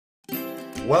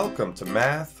Welcome to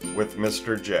Math with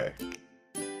Mr. J.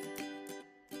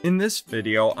 In this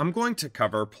video, I'm going to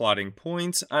cover plotting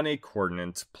points on a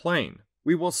coordinate plane.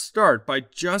 We will start by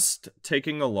just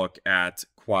taking a look at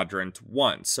quadrant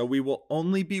 1, so we will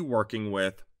only be working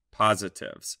with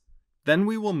positives. Then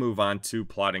we will move on to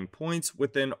plotting points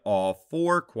within all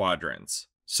 4 quadrants.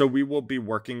 So we will be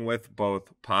working with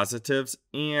both positives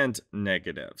and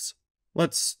negatives.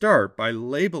 Let's start by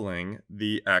labeling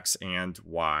the x and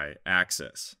y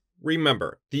axis.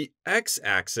 Remember, the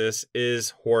x-axis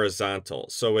is horizontal,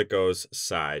 so it goes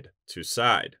side to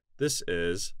side. This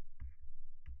is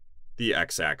the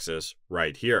x-axis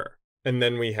right here. And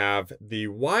then we have the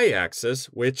y-axis,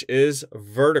 which is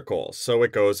vertical, so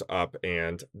it goes up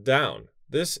and down.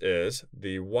 This is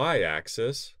the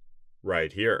y-axis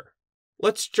right here.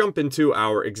 Let's jump into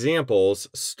our examples,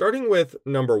 starting with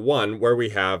number 1, where we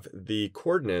have the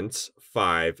coordinates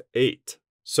 5, 8.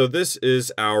 So this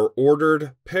is our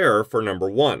ordered pair for number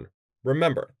 1.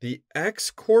 Remember, the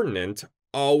x-coordinate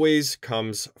always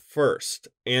comes first,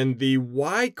 and the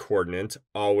y-coordinate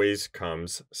always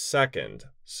comes second.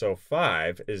 So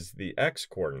 5 is the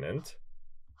x-coordinate,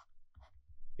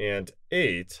 and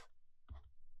 8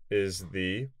 is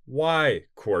the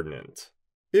y-coordinate.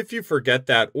 If you forget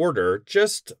that order,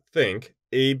 just think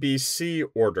ABC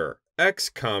order. X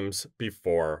comes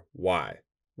before Y.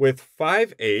 With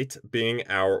 5, 8 being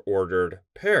our ordered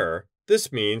pair,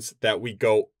 this means that we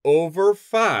go over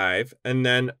 5 and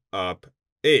then up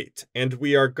 8. And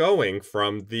we are going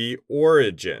from the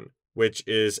origin, which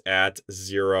is at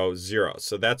 0, 0.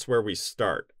 So that's where we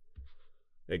start.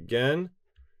 Again,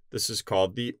 this is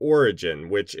called the origin,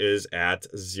 which is at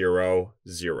 0,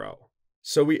 0.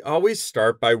 So we always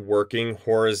start by working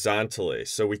horizontally.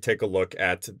 So we take a look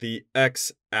at the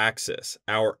x-axis.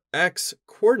 Our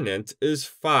x-coordinate is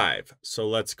 5. So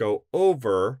let's go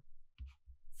over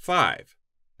 5.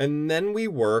 And then we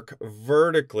work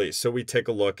vertically. So we take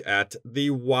a look at the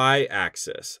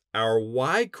y-axis. Our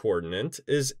y-coordinate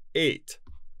is 8.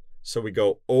 So we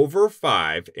go over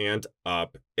 5 and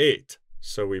up 8.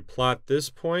 So we plot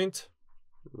this point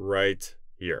right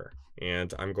here.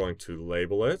 And I'm going to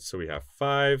label it. So we have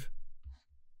 5,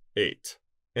 8.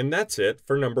 And that's it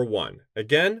for number 1.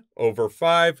 Again, over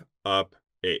 5, up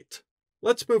 8.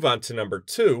 Let's move on to number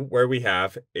 2, where we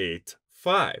have 8,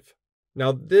 5.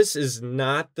 Now, this is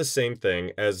not the same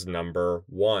thing as number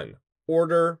 1.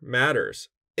 Order matters.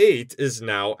 8 is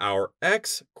now our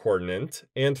x-coordinate,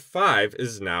 and 5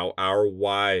 is now our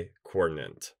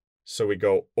y-coordinate. So we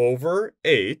go over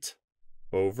 8,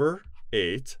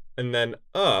 and then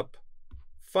up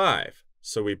 5.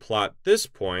 So we plot this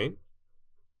point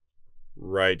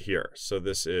right here. So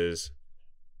this is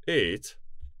 8,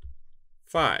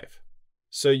 5.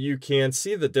 So you can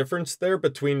see the difference there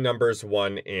between numbers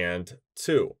 1 and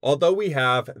 2. Although we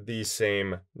have the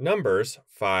same numbers,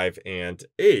 5 and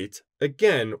 8,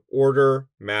 again, order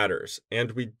matters,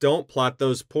 and we don't plot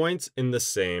those points in the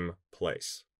same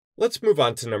place. Let's move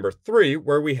on to number 3,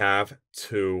 where we have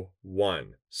 2,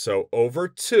 1. So over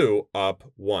 2, up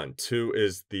 1. 2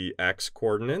 is the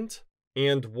x-coordinate,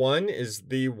 and 1 is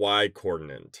the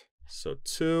y-coordinate. So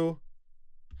 2,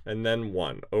 and then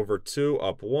 1. Over 2,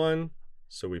 up 1.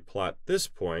 So we plot this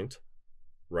point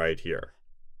right here.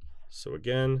 So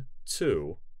again,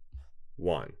 2,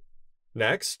 1.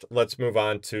 Next, let's move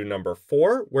on to number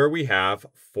 4, where we have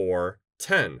 4,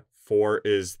 10. 4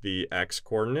 is the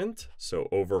x-coordinate, so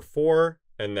over 4,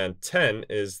 and then 10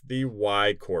 is the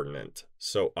y-coordinate,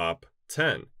 so up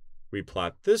 10. We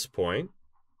plot this point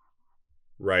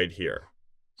right here.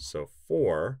 So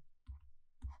 4,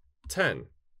 10.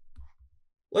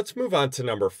 Let's move on to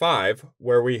number 5,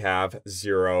 where we have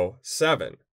 0,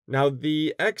 7. Now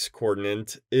the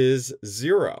x-coordinate is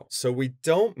 0, so we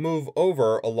don't move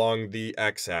over along the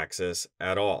x-axis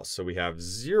at all. So we have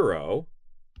 0,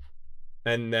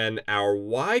 and then our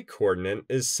y-coordinate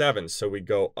is 7. So we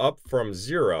go up from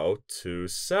 0 to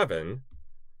 7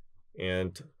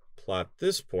 and plot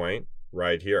this point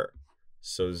right here.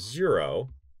 So 0,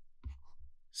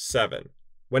 7.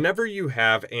 Whenever you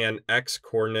have an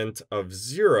x-coordinate of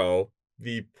 0,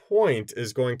 the point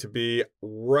is going to be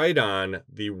right on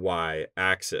the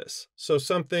y-axis. So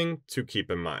something to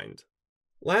keep in mind.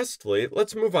 Lastly,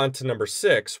 let's move on to number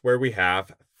 6, where we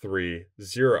have 3,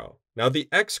 0. Now the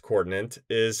x-coordinate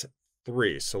is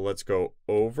 3, so let's go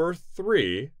over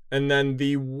 3, and then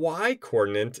the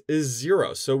y-coordinate is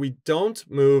 0, so we don't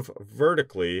move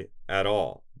vertically at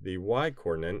all. The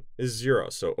y-coordinate is 0,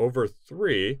 so over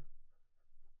 3,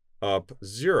 up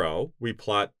 0, we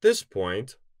plot this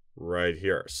point right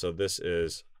here. So this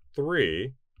is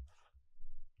 3,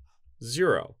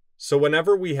 0. So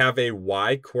whenever we have a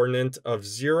y-coordinate of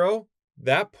 0,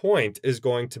 that point is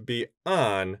going to be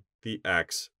on the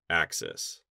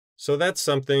x-axis. So that's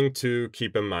something to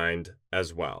keep in mind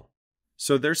as well.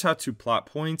 So there's how to plot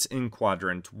points in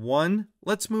quadrant 1.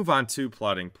 Let's move on to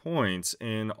plotting points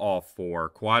in all 4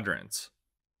 quadrants.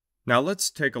 Now let's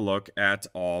take a look at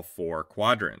all 4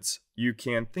 quadrants. You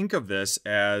can think of this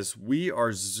as we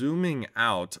are zooming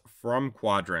out from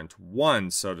quadrant 1,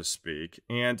 so to speak,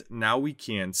 and now we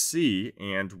can see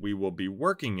and we will be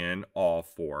working in all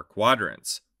 4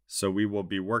 quadrants. So we will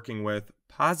be working with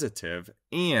positive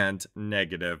and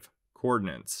negative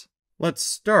coordinates. Let's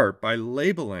start by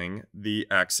labeling the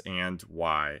x and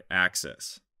y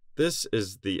axis. This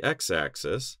is the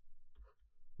x-axis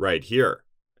right here.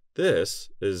 This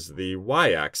is the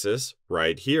y-axis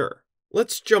right here.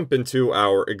 Let's jump into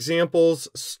our examples,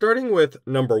 starting with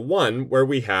number 1, where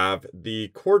we have the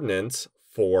coordinates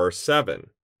 4, 7.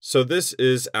 So this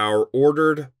is our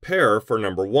ordered pair for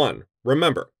number 1.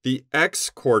 Remember, the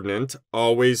x-coordinate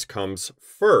always comes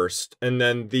first, and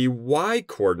then the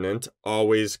y-coordinate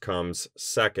always comes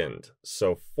second.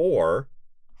 So 4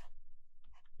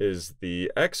 is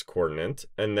the x-coordinate,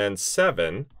 and then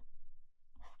 7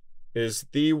 is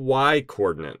the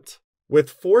y-coordinate. With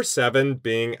 4, 7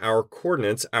 being our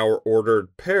coordinates, our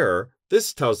ordered pair,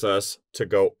 this tells us to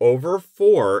go over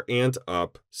 4 and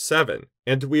up 7.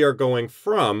 And we are going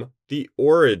from the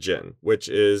origin, which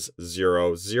is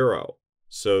 0, 0.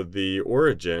 So the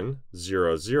origin,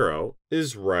 0, 0,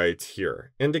 is right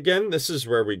here. And again, this is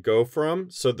where we go from,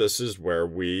 so this is where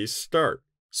we start.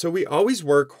 So we always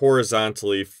work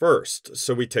horizontally first.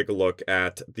 So we take a look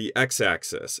at the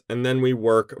x-axis, and then we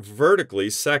work vertically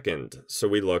second. So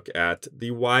we look at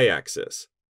the y-axis.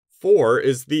 4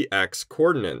 is the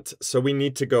x-coordinate, so we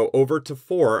need to go over to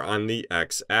 4 on the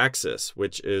x-axis,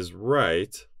 which is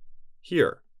right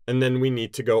here. And then we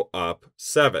need to go up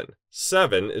 7.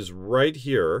 7 is right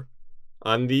here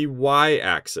on the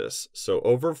y-axis. So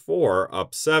over 4,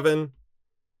 up 7,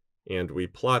 and we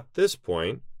plot this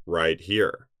point right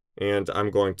here. And I'm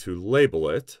going to label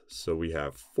it, so we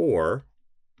have 4,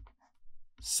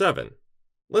 7.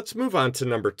 Let's move on to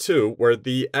number 2, where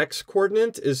the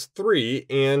x-coordinate is 3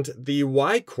 and the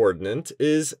y-coordinate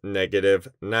is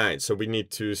 -9. So we need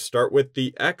to start with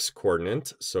the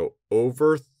x-coordinate, so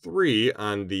over 3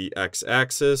 on the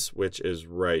x-axis, which is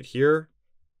right here.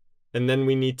 And then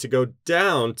we need to go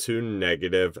down to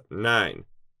 -9.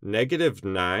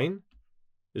 -9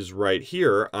 is right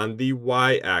here on the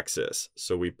y-axis.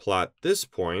 So we plot this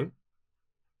point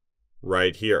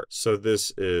right here. So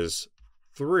this is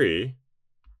 3,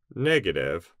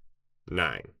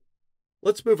 -9.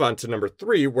 Let's move on to number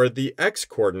 3, where the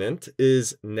x-coordinate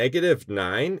is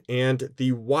 -9 and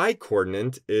the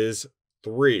y-coordinate is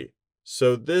 3.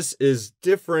 So this is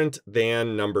different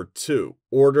than number 2.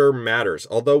 Order matters.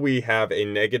 Although we have a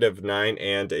 -9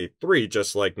 and a 3,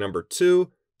 just like number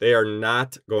 2, they are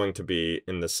not going to be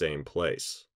in the same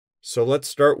place. So let's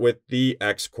start with the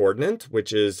x-coordinate,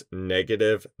 which is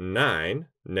 -9.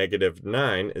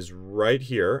 -9 is right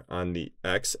here on the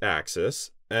x-axis.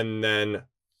 And then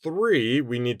 3,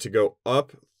 we need to go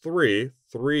up 3.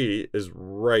 3 is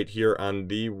right here on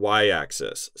the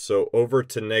y-axis. So over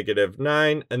to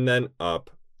 -9 and then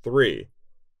up 3.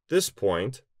 This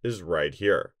point is right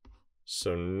here.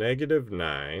 So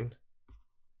 -9,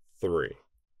 3.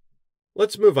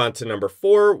 Let's move on to number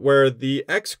 4, where the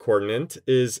x-coordinate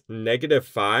is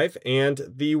 -5 and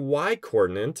the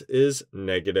y-coordinate is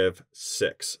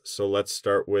 -6. So let's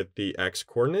start with the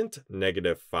x-coordinate,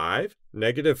 -5.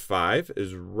 -5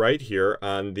 is right here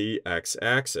on the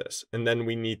x-axis. And then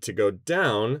we need to go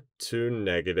down to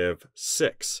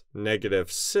 -6.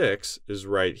 -6 is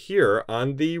right here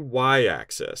on the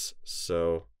y-axis.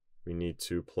 So we need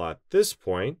to plot this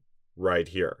point right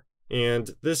here.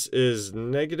 And this is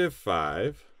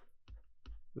 -5,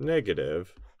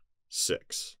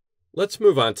 -6. Let's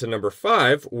move on to number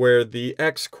 5, where the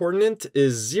x-coordinate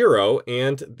is 0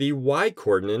 and the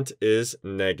y-coordinate is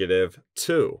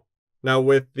 -2. Now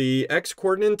with the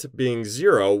x-coordinate being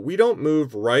 0, we don't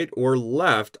move right or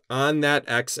left on that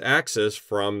x-axis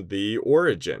from the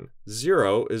origin.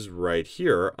 0 is right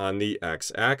here on the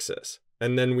x-axis.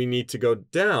 And then we need to go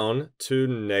down to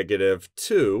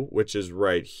 -2, which is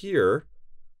right here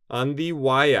on the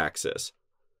y-axis.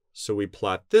 So we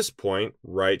plot this point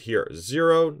right here,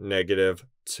 0,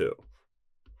 -2.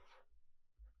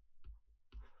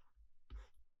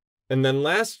 And then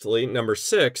lastly, number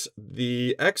 6,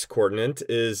 the x-coordinate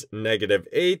is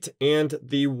 -8 and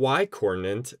the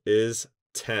y-coordinate is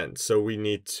 10. So we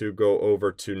need to go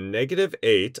over to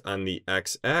 -8 on the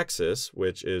x-axis,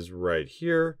 which is right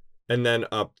here, and then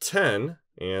up 10,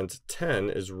 and 10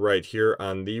 is right here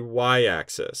on the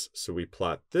y-axis. So we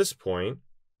plot this point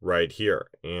right here,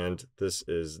 and this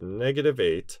is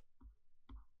 -8,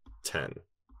 10.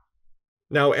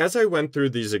 Now, as I went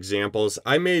through these examples,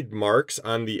 I made marks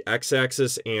on the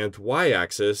x-axis and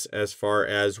y-axis as far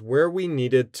as where we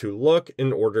needed to look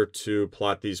in order to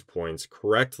plot these points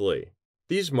correctly.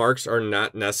 These marks are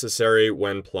not necessary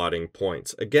when plotting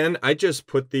points. Again, I just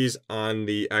put these on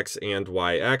the x and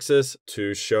y-axis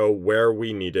to show where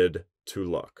we needed to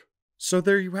look. So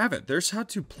there you have it. There's how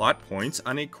to plot points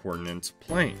on a coordinate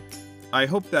plane. I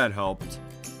hope that helped.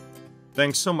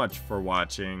 Thanks so much for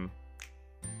watching.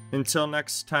 Until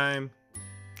next time,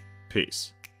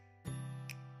 peace.